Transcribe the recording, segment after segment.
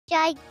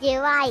Just do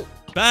right.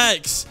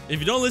 Facts. If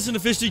you don't listen to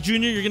Fishstick Jr.,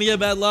 you're gonna get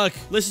bad luck.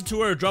 Listen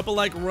to her. Drop a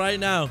like right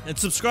now and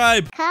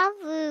subscribe.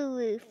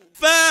 Cover.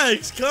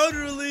 Facts. Code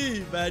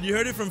relief, man. You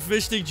heard it from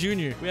Fishstick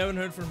Jr. We haven't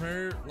heard from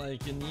her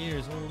like in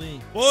years.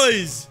 Holy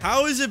boys,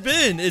 how has it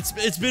been?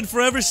 It's been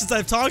forever since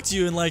I've talked to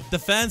you, and like the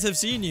fans have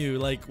seen you.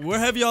 Like, where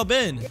have y'all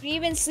been?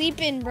 We've been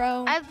sleeping,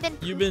 bro. I've been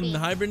pooping. You've been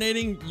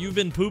hibernating. You've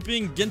been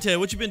pooping. Gentia,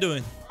 what you been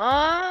doing?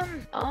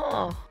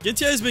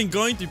 Gentia has been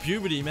going through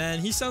puberty, man.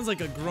 He sounds like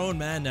a grown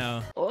man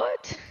now.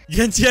 What?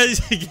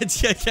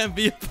 Gentia can't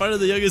be a part of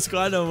the youngest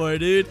squad no more,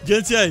 dude.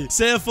 Gentia,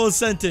 say a full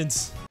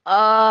sentence.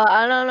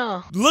 I don't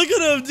know. Look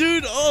at him,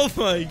 dude. Oh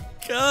my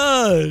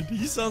god.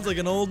 He sounds like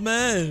an old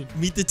man.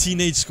 Meet the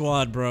teenage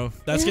squad, bro.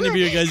 That's gonna be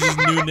your guys'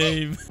 new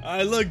name.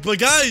 Alright, look, but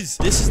guys,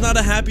 this is not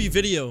a happy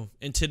video.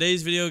 In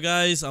today's video,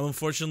 guys, I'm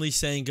unfortunately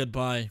saying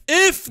goodbye.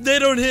 If they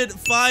don't hit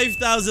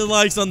 5,000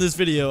 likes on this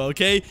video,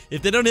 okay?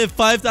 If they don't hit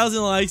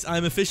 5,000 likes,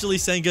 I'm officially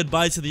saying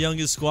goodbye to the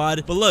youngest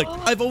squad. But look,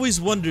 I've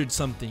always wondered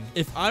something.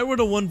 If I were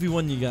to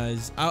 1v1 you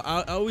guys,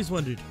 I always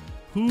wondered,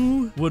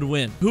 who would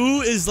win?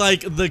 Who is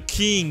like the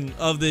king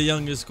of the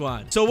youngest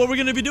squad? So what we're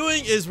gonna be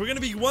doing is we're gonna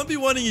be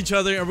 1v1ing each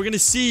other, and we're gonna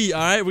see, all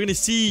right? We're gonna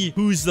see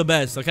who's the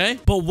best, okay?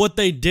 But what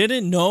they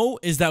didn't know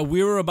is that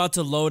we were about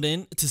to load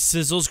in to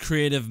Sizzle's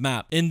creative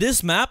map. In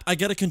this map, I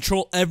gotta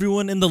control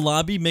everyone in the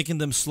lobby, making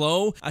them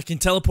slow. I can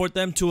teleport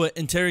them to an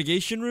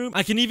interrogation room.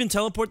 I can even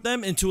teleport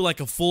them into like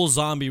a full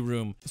zombie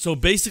room. So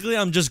basically,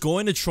 I'm just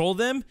going to troll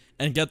them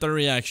and get their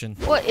reaction.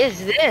 What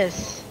is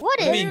this? What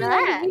is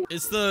that?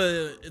 It's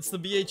the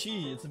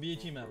BHE. It's the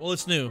BHE map. Well,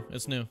 it's new.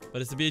 It's new,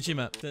 but it's the BHE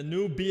map. The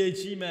new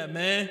BHE map,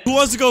 man. Who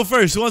wants to go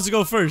first? Who wants to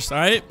go first? All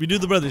right, we do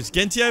the brothers.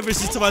 Gentia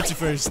versus Tamatsu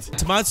first.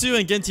 Tamatsu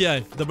and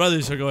Gentia. The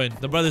brothers are going.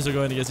 The brothers are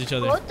going against each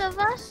other. Both of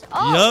us?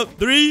 Oh. Yup.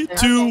 3,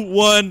 2,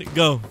 1,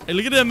 go. Hey,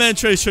 look at that man,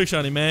 Trace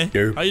trickshotting, man.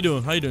 Yo. How you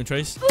doing? How you doing,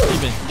 Trace? How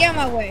you been? Get out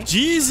my way.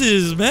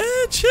 Jesus, man.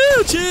 Chill.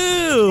 Get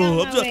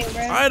out my way,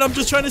 bro. All right, I'm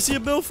just trying to see a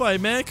build fight,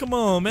 man. Come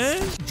on,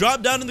 man. Drop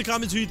down in the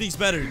comments who you think's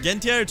better,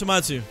 Gentia or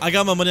Tamatsu. I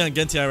got my money on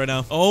Gentia right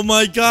now. Oh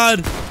my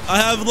god. I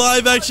have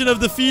live action of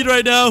the feed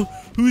right now.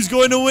 Who's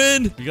going to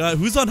win? We got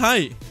who's on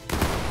height?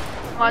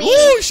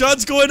 Woo!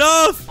 Shots going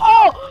off.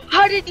 Oh,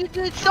 how did you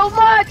do it so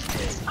much?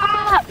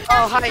 Ah!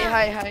 Oh,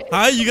 hi.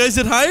 Hi, you guys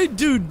did high?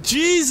 Dude,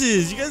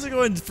 Jesus. You guys are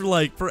going for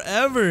like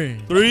forever.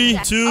 3,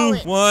 2,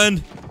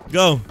 1,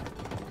 go.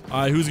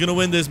 All right, who's going to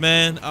win this,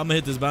 man? I'm going to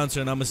hit this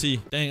bouncer and I'm going to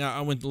see. Dang, I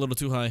went a little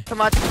too high.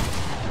 Come on.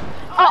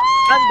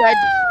 Oh, I'm dead.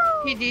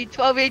 TD,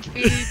 12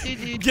 HP.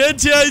 TD.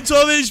 Gentia,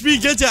 12 HP.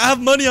 Gentia, I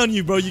have money on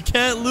you, bro. You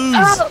can't lose.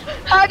 Oh,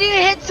 how do you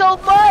hit so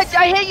much?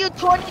 I hit you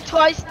 20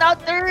 twice, now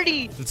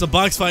 30. It's a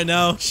box fight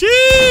now.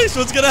 Sheesh,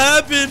 what's going to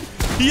happen?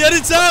 He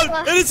edits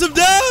out. Edits him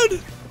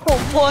down. Oh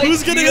my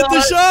Who's gonna get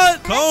the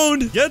shot?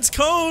 Coned. Gets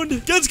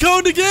coned. Gets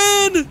coned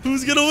again.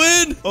 Who's gonna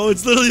win? Oh,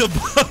 it's literally a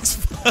box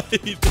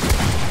fight.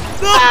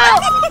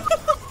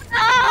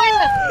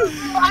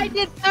 I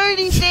did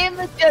 30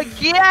 damage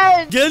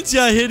again.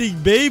 Gentia hitting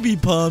baby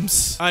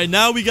pumps. All right,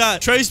 now we got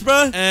Trace,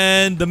 bruh,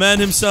 and the man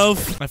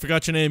himself. I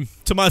forgot your name.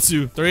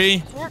 Tamatsu.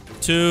 3,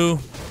 2,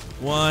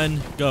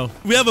 1, go.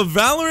 We have a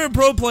Valorant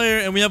pro player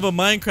and we have a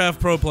Minecraft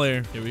pro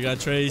player. Here we got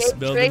Trace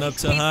building up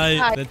to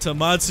height. Then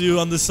Tamatsu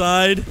on the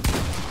side.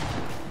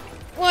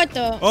 What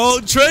the?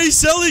 Oh, Trace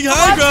selling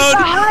high ground.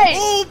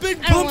 Oh,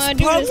 big pumps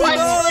popping off.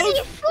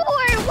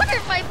 124. What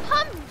are my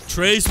pumps?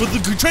 Trace with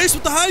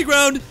the high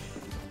ground.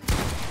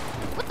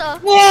 What the?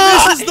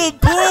 This is the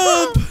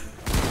pump.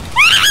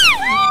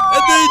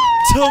 And then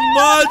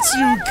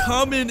Tamatsu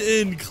coming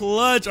in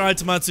clutch. All right,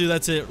 Tamatsu,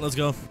 that's it. Let's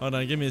go. Hold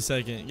on, give me a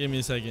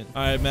second.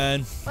 All right,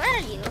 man. Where are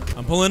you?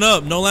 I'm pulling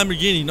up. No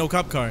Lamborghini, no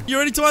cop car. You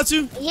ready,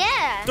 Tamatsu?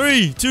 Yeah.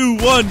 3, 2,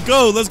 1,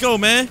 go. Let's go,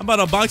 man. I'm about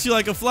to box you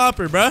like a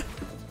flopper, bruh.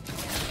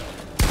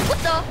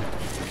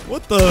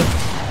 What the?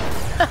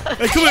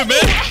 Hey, come here,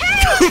 man.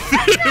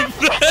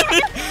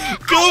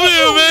 Come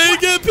here, man.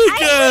 Get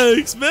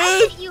pickaxe, man.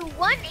 I hit you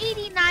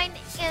 189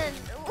 and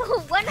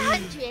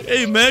 100.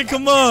 Hey, man,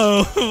 come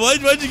on.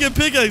 Why'd you get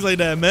pickaxe like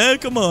that, man?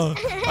 Come on.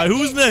 All right,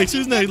 who's next?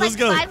 Let's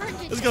go.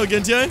 Let's go,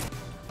 Gentia.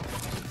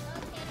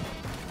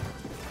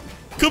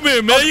 Come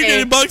here, man. You're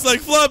getting boxed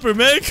like flopper,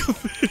 man. Come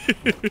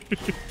here.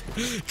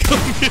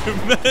 Come here,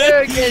 man.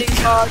 You're getting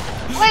boxed.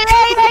 Wait,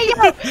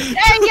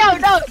 yo,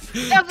 no.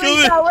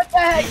 Please, no, what the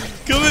heck?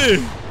 Come here.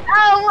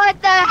 Oh, what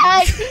the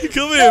heck?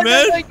 Come here,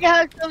 man. You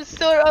have some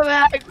sort of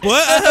hack.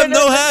 What? I have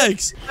no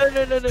hacks. No.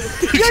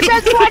 You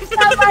just watched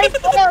out my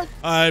phone.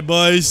 All right,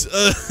 boys. I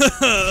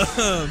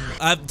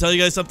have to tell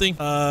you guys something.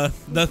 What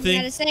Nothing. you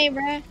gotta say,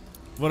 bruh?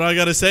 What do I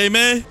gotta say,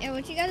 man? Yeah,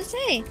 what you gotta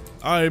say?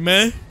 All right,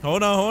 man.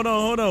 Hold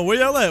on. Where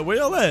y'all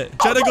at?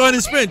 Try to go ahead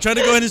and sprint. Try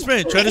to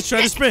sprint. Try to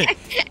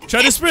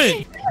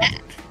sprint.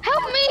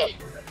 Help me.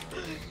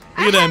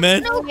 Look at that,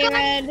 man. Oh,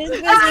 yeah, this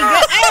is gonna be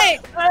good. Hey!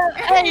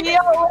 Hey, yo,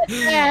 what the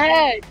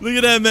heck? Look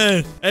at that,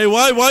 man. Hey,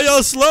 why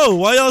y'all slow?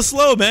 Why y'all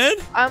slow, man?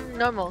 I'm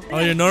normal. Oh,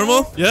 you're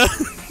normal? Yeah?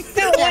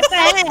 What the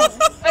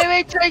heck?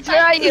 Wait, Trace,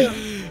 where are you?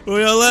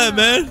 Where y'all at,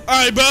 man?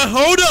 All right, bro.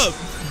 Hold up.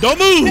 Don't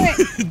move.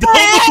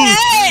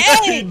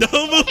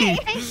 Don't move.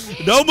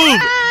 Don't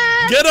move.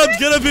 Get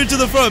up here to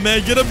the front,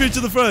 man. Get up here to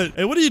the front.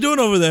 Hey, what are you doing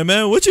over there,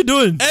 man? What you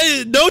doing?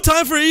 Hey, no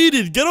time for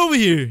eating. Get over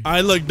here. All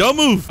right, look, don't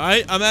move. All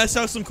right, I'm gonna ask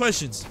out some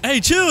questions. Hey,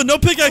 chill. No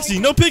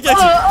pickaxing. No pickaxing.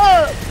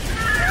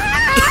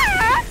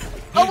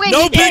 Oh wait.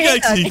 No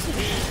pickaxing.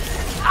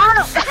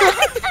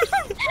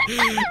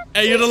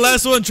 Hey, you're the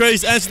last one,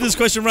 Trace. Answer this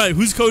question right.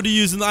 Whose code do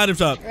you use in the item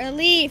shop?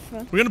 Relief.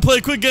 We're gonna play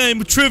a quick game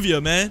with trivia,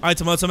 man. All right,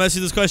 Tomato, I'm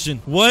asking you this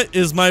question. What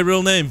is my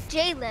real name?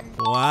 Jalen.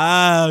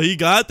 Wow, he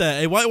got that.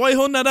 Hey, why you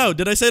holding that out?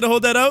 Did I say to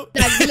hold that out?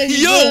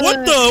 Yo, Yo,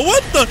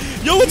 what the?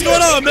 Yo, what's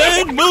going on,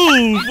 man?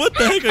 Move. What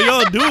the heck are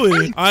y'all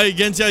doing? All right,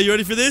 Gentia, you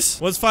ready for this?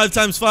 What's 5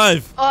 times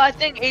 5? Oh, I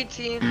think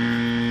 18.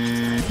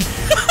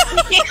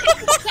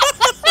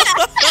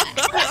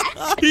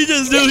 He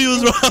just knew he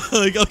was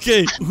wrong.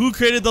 Okay, who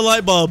created the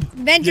light bulb?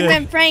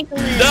 Benjamin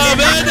Franklin. No,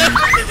 man.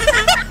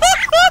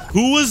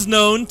 Who was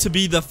known to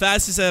be the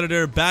fastest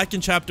editor back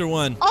in chapter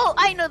 1? Oh,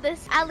 I know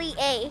this. Ali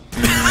A.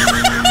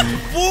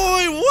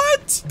 Boy,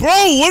 what?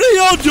 Bro, what are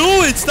y'all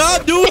doing?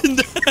 Stop doing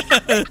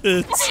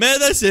that. Man,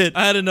 that's it.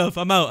 I had enough.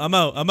 I'm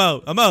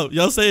out.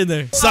 Y'all stay in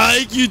there.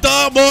 Psych, you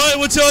thought, boy.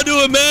 What y'all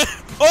doing, man?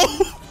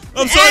 Oh.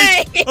 I'm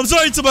sorry. Hey. I'm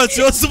sorry,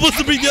 Tomatsu. I was supposed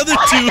to bring the other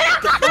two.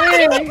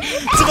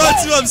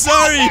 Tomatsu, I'm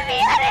sorry.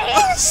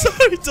 I'm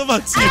sorry,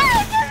 Tomatsu.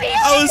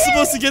 I was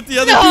supposed to get the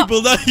other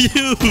people, not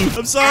you.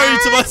 I'm sorry,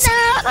 Tomatsu.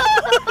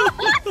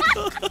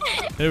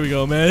 There we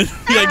go, man.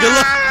 Yeah, good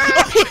luck.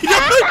 Oh, no,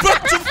 I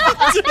brought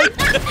Tomatsu.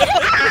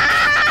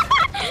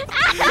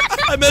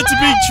 I meant to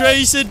be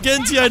Trace and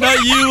Gentia,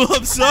 not you.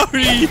 I'm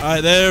sorry. All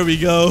right, there we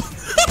go.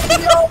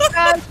 Yo,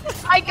 man,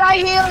 I got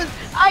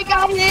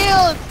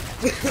healed.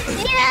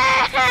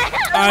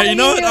 Yeah. All right, you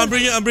know what? I'm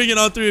bringing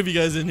all 3 of you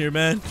guys in here,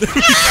 man.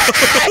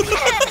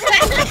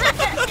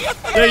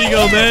 There you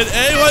go, man.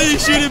 Hey, why are you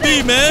shooting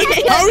me, man?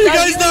 How are you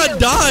guys not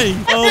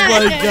dying? Oh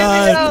my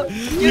god.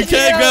 You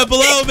can't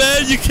grapple out,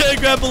 man. You can't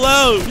grapple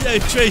out. Yeah,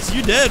 Trace,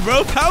 you dead,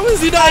 bro. How is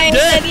he not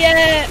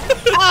dead?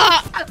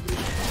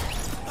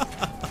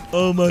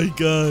 Oh my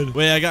god.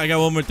 Wait, I got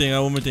one more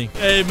thing.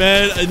 Hey,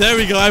 man. There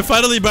we go. I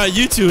finally brought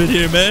you two in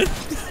here, man.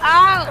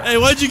 Ow. Hey,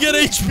 why'd you get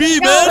HP,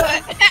 man?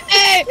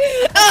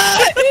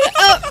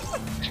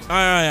 All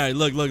right.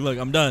 Look.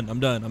 I'm done.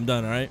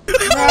 All right.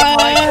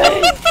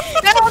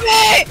 Help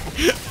me!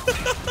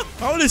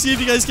 I want to see if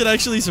you guys can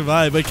actually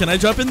survive. But can I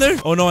drop in there?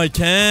 Oh no, I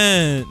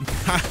can't.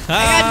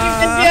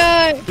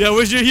 Yeah,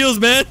 where's your heals,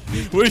 man?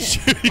 Where's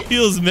your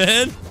heals,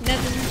 man?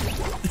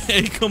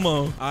 Hey, come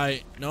on. All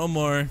right, no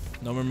more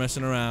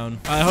messing around.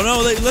 All right, hold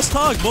on. Let's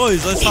talk,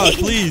 boys. Let's talk,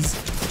 please.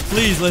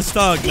 Please, let's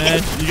talk,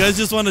 man. You guys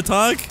just want to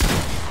talk?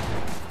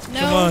 No.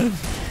 Come on.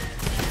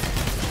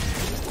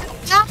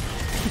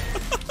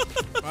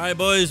 All right,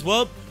 boys.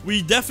 Well,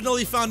 we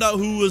definitely found out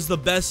who was the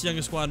best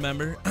Young Squad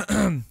member.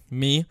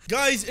 Me.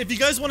 Guys, if you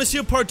guys want to see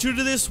a part 2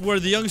 to this where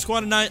the Young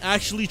Squad and I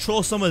actually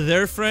troll some of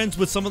their friends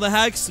with some of the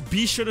hacks,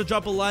 be sure to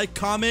drop a like,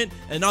 comment,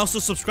 and also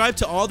subscribe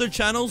to all their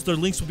channels. Their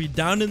links will be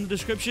down in the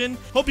description.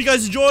 Hope you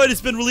guys enjoyed.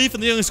 It's been Relief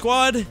and the Young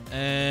Squad.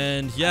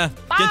 And yeah,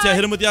 Gentia,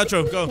 hit him with the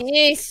outro. Go.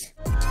 Peace.